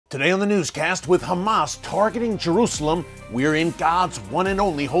Today on the newscast, with Hamas targeting Jerusalem, we're in God's one and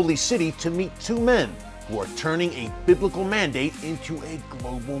only holy city to meet two men who are turning a biblical mandate into a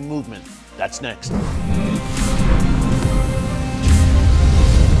global movement. That's next.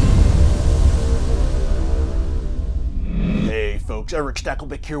 Hey folks, Erick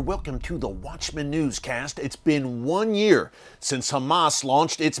Stakelbeck here. Welcome to the Watchman Newscast. It's been 1 year since Hamas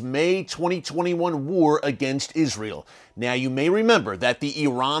launched its May 2021 war against Israel. Now, you may remember that the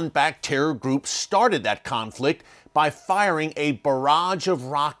Iran-backed terror group started that conflict by firing a barrage of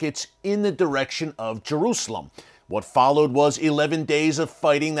rockets in the direction of Jerusalem. What followed was 11 days of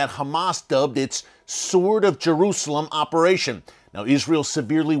fighting that Hamas dubbed its Sword of Jerusalem operation. Now, Israel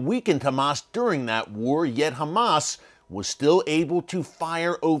severely weakened Hamas during that war, yet Hamas was still able to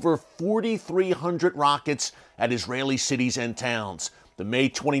fire over 4,300 rockets at Israeli cities and towns. The May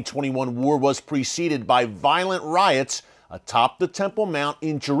 2021 war was preceded by violent riots atop the Temple Mount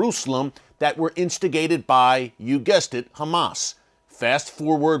in Jerusalem that were instigated by, you guessed it, Hamas. Fast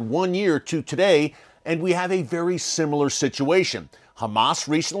forward 1 year to today, and we have a very similar situation. Hamas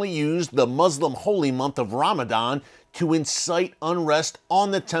recently used the Muslim holy month of Ramadan to incite unrest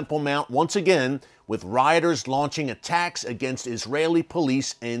on the Temple Mount once again, with rioters launching attacks against Israeli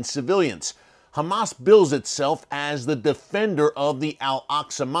police and civilians. Hamas bills itself as the defender of the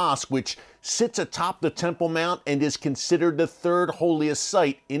Al-Aqsa Mosque, which sits atop the Temple Mount and is considered the third holiest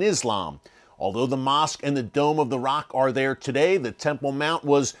site in Islam. Although the mosque and the Dome of the Rock are there today, the Temple Mount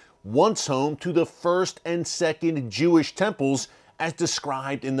was once home to the first and second Jewish temples as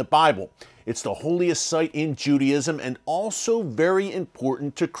described in the Bible. It's the holiest site in Judaism and also very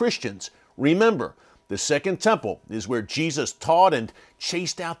important to Christians. Remember, the second temple is where Jesus taught and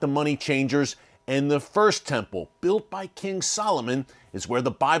chased out the money changers, and the first temple, built by King Solomon, is where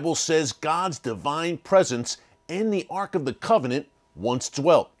the Bible says God's divine presence and the Ark of the Covenant once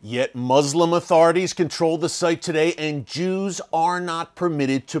dwelt. Yet Muslim authorities control the site today, and Jews are not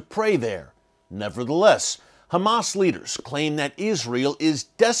permitted to pray there. Nevertheless, Hamas leaders claim that Israel is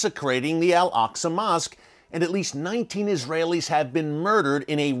desecrating the Al-Aqsa Mosque, and at least 19 Israelis have been murdered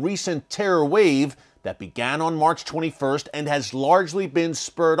in a recent terror wave that began on March 21st and has largely been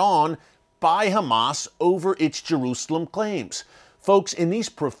spurred on by Hamas over its Jerusalem claims. Folks, in these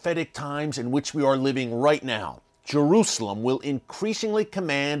prophetic times in which we are living right now, Jerusalem will increasingly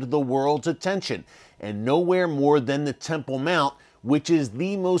command the world's attention, and nowhere more than the Temple Mount, which is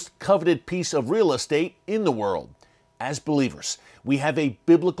the most coveted piece of real estate in the world. As believers, we have a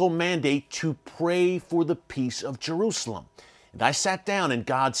biblical mandate to pray for the peace of Jerusalem. And I sat down in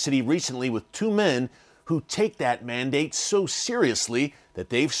God's city recently with two men who take that mandate so seriously that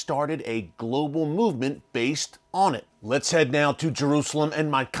they've started a global movement based on it. Let's head now to Jerusalem and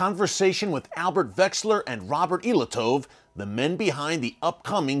my conversation with Albert Vexler and Robert Ilatov, the men behind the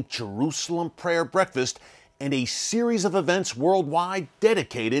upcoming Jerusalem Prayer Breakfast and a series of events worldwide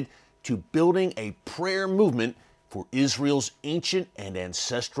dedicated to building a prayer movement for Israel's ancient and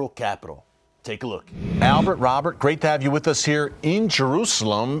ancestral capital. Take a look. Albert, Robert, great to have you with us here in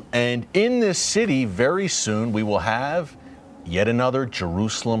Jerusalem. And in this city, very soon, we will have yet another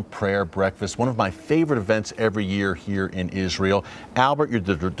Jerusalem Prayer Breakfast, one of my favorite events every year here in Israel. Albert, you're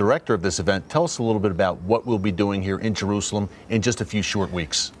the director of this event. Tell us a little bit about what we'll be doing here in Jerusalem in just a few short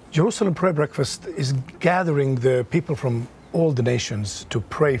weeks. Jerusalem Prayer Breakfast is gathering the people from all the nations to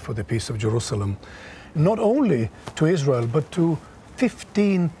pray for the peace of Jerusalem, not only to Israel, but to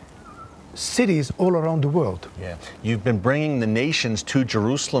 15 cities all around the world. Yeah, you've been bringing the nations to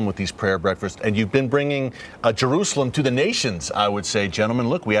Jerusalem with these prayer breakfasts, and you've been bringing Jerusalem to the nations, I would say, gentlemen.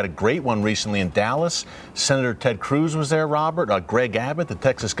 Look, we had a great one recently in Dallas. Senator Ted Cruz was there, Robert. Greg Abbott, the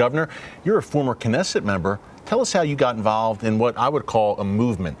Texas governor. You're a former Knesset member. Tell us how you got involved in what I would call a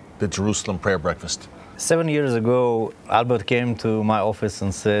movement, the Jerusalem Prayer Breakfast. 7 years ago, Albert came to my office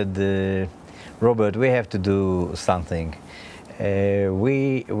and said, Robert, we have to do something.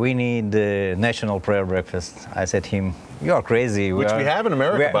 We need the national prayer breakfast. I said to him, you are crazy. Which we have in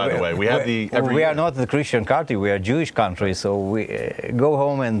America, by the way. We have we are not the Christian country. We are a Jewish country. So we go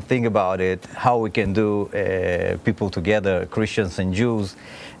home and think about it, how we can do people together, Christians and Jews.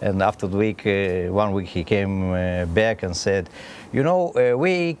 And after the week, 1 week, he came back and said, you know,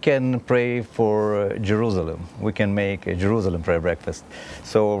 we can pray for Jerusalem. We can make a Jerusalem prayer breakfast.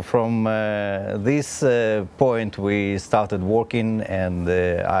 So from this point, we started working, and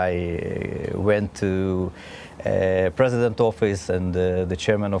I went to President office and the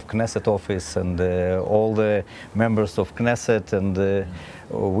chairman of Knesset office and all the members of Knesset, and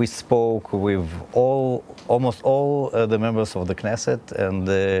we spoke with almost all the members of the Knesset, and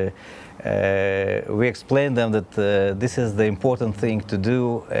we explained them that this is the important thing to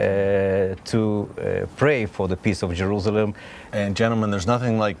do, to pray for the peace of Jerusalem. And gentlemen, there's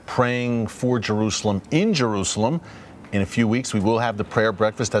nothing like praying for Jerusalem in Jerusalem. In a few weeks, we will have the prayer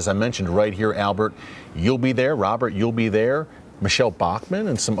breakfast, as I mentioned, right here. Albert, you'll be there. Robert, you'll be there. Michelle Bachmann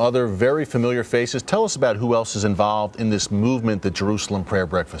and some other very familiar faces. Tell us about who else is involved in this movement, the Jerusalem Prayer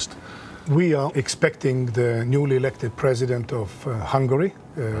Breakfast. We are expecting the newly elected president of Hungary,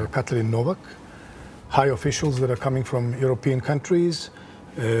 Katalin Novak, high officials that are coming from European countries,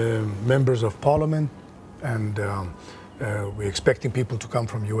 members of parliament, and we're expecting people to come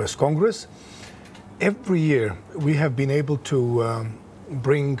from US Congress. Every year we have been able to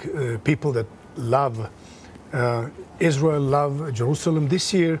bring people that love Israel, love Jerusalem.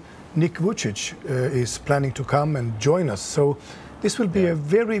 This year Nick Vucic is planning to come and join us. So this will be a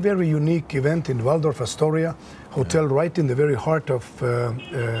very, very unique event in Waldorf Astoria Hotel, right in the very heart of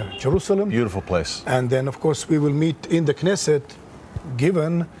Jerusalem. Beautiful place. And then, of course, we will meet in the Knesset,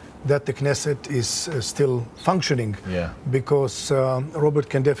 given that the Knesset is still functioning. Yeah. Because Robert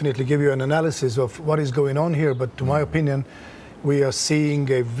can definitely give you an analysis of what is going on here. But to my opinion, we are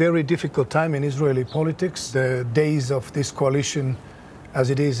seeing a very difficult time in Israeli politics. The days of this coalition, as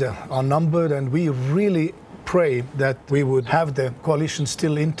it is, are numbered, and we really pray that we would have the coalition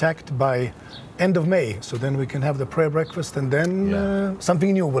still intact by end of May, so then we can have the prayer breakfast, and then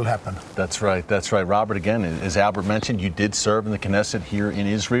something new will happen. That's right, that's right. Robert, again, as Albert mentioned, you did serve in the Knesset here in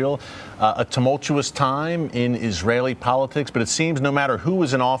Israel. A tumultuous time in Israeli politics, but it seems no matter who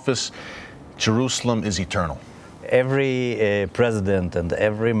is in office, Jerusalem is eternal. Every president and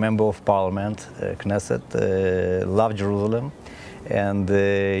every member of parliament, Knesset, love Jerusalem. And,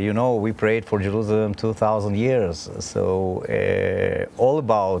 you know, we prayed for Jerusalem 2,000 years, so all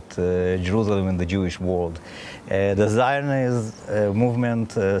about Jerusalem in the Jewish world. The Zionist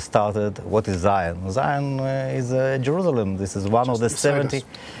movement started. What is Zion? Zion is Jerusalem. This is one of the 70.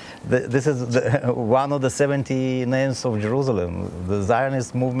 This is one of the 70 names of Jerusalem. The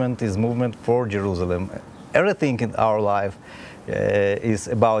Zionist movement is movement for Jerusalem. Everything in our life is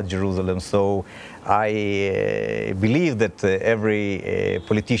about Jerusalem. So I believe that every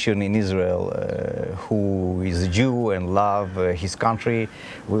politician in Israel who is a Jew and love his country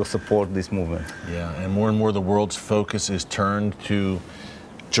will support this movement. Yeah, and more the world's focus is turned to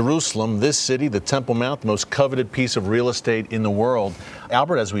Jerusalem, this city, the Temple Mount, the most coveted piece of real estate in the world.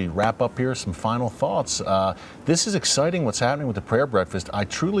 Albert, as we wrap up here, some final thoughts. This is exciting what's happening with the prayer breakfast. I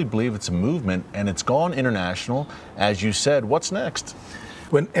truly believe it's a movement, and it's gone international. As you said, what's next?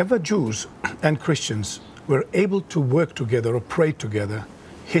 Whenever Jews and Christians were able to work together or pray together,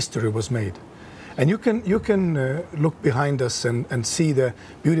 history was made. And you can look behind us and see the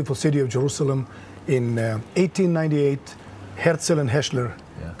beautiful city of Jerusalem. In 1898, Herzl and Heschler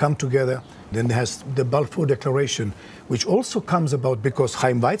come together. Then there's the Balfour Declaration, which also comes about because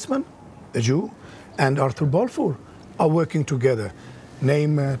Chaim Weizmann, a Jew, and Arthur Balfour are working together.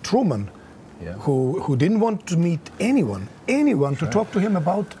 Name Truman, who didn't want to meet anyone to talk to him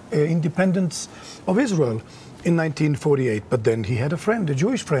about independence of Israel in 1948. But then he had a friend, a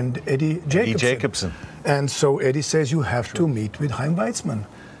Jewish friend, Eddie Jacobson. And so Eddie says, you have to meet with Chaim Weizmann.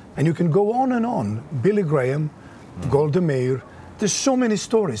 And you can go on and on. Billy Graham, Golda Meir. There's so many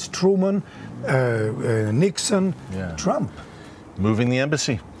stories. Truman, Nixon, Trump. Moving the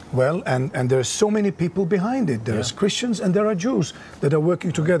embassy. Well, and there's so many people behind it. There's Christians and there are Jews that are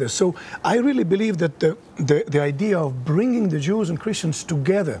working together. So I really believe that the idea of bringing the Jews and Christians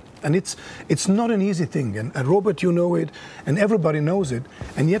together, and it's not an easy thing. And Robert, you know it, and everybody knows it.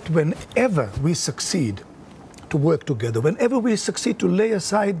 And yet whenever we succeed to work together, whenever we succeed to lay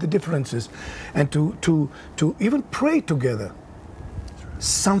aside the differences and to even pray together,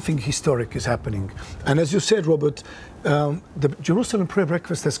 something historic is happening. And as you said, Robert, the Jerusalem Prayer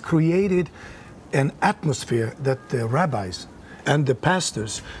Breakfast has created an atmosphere that the rabbis and the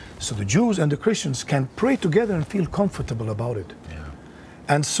pastors, so the Jews and the Christians, can pray together and feel comfortable about it. Yeah.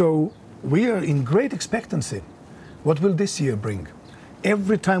 And so we are in great expectancy. What will this year bring?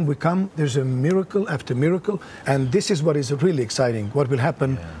 Every time we come, there's a miracle after miracle, and this is what is really exciting, what will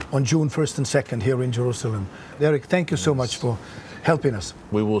happen on June 1st and 2nd here in Jerusalem. Eric, thank you so much for helping us.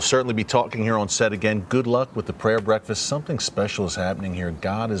 We will certainly be talking here on set again. Good luck with the prayer breakfast. Something special is happening here.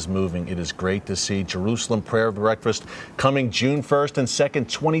 God is moving. It is great to see. Jerusalem Prayer Breakfast coming June 1st and 2nd,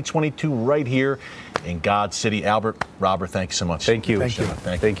 2022, right here in God's City. Albert, Robert, thank you so much. Thank you.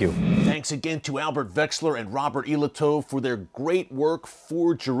 Thank you. Thanks again to Albert Wexler and Robert Ilatov for their great work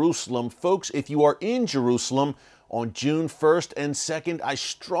for Jerusalem. Folks, if you are in Jerusalem on June 1st and 2nd, I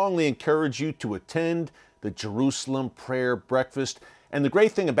strongly encourage you to attend the Jerusalem Prayer Breakfast. And the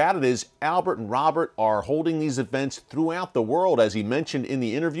great thing about it is Albert and Robert are holding these events throughout the world. As he mentioned in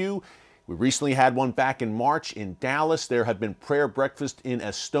the interview, we recently had one back in March in Dallas. There have been prayer breakfasts in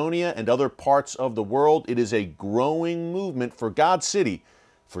Estonia and other parts of the world. It is a growing movement for God's city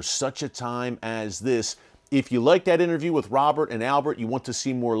for such a time as this. If you like that interview with Robert and Albert, you want to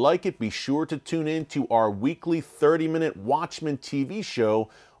see more like it, be sure to tune in to our weekly 30-minute Watchman TV show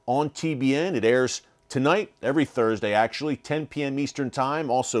on TBN. It airs tonight, every Thursday actually, 10 p.m. Eastern Time,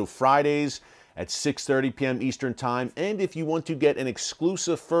 also Fridays at 6:30 p.m. Eastern Time. And if you want to get an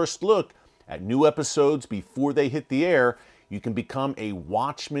exclusive first look at new episodes before they hit the air, you can become a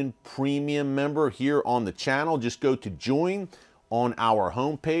Watchman Premium member here on the channel. Just go to join on our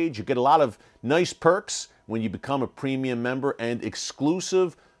homepage. You get a lot of nice perks when you become a premium member and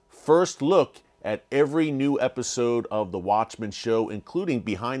exclusive first look at every new episode of The Watchman Show, including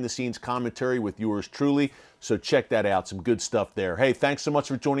behind-the-scenes commentary with yours truly. So check that out. Some good stuff there. Hey, thanks so much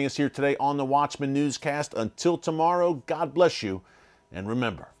for joining us here today on the Watchman Newscast. Until tomorrow, God bless you. And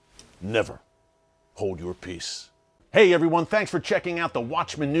remember, never hold your peace. Hey everyone, thanks for checking out the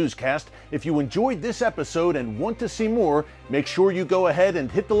Watchman Newscast. If you enjoyed this episode and want to see more, make sure you go ahead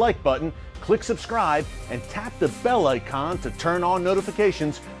and hit the like button, click subscribe, and tap the bell icon to turn on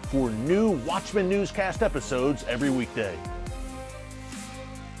notifications for new Watchman Newscast episodes every weekday.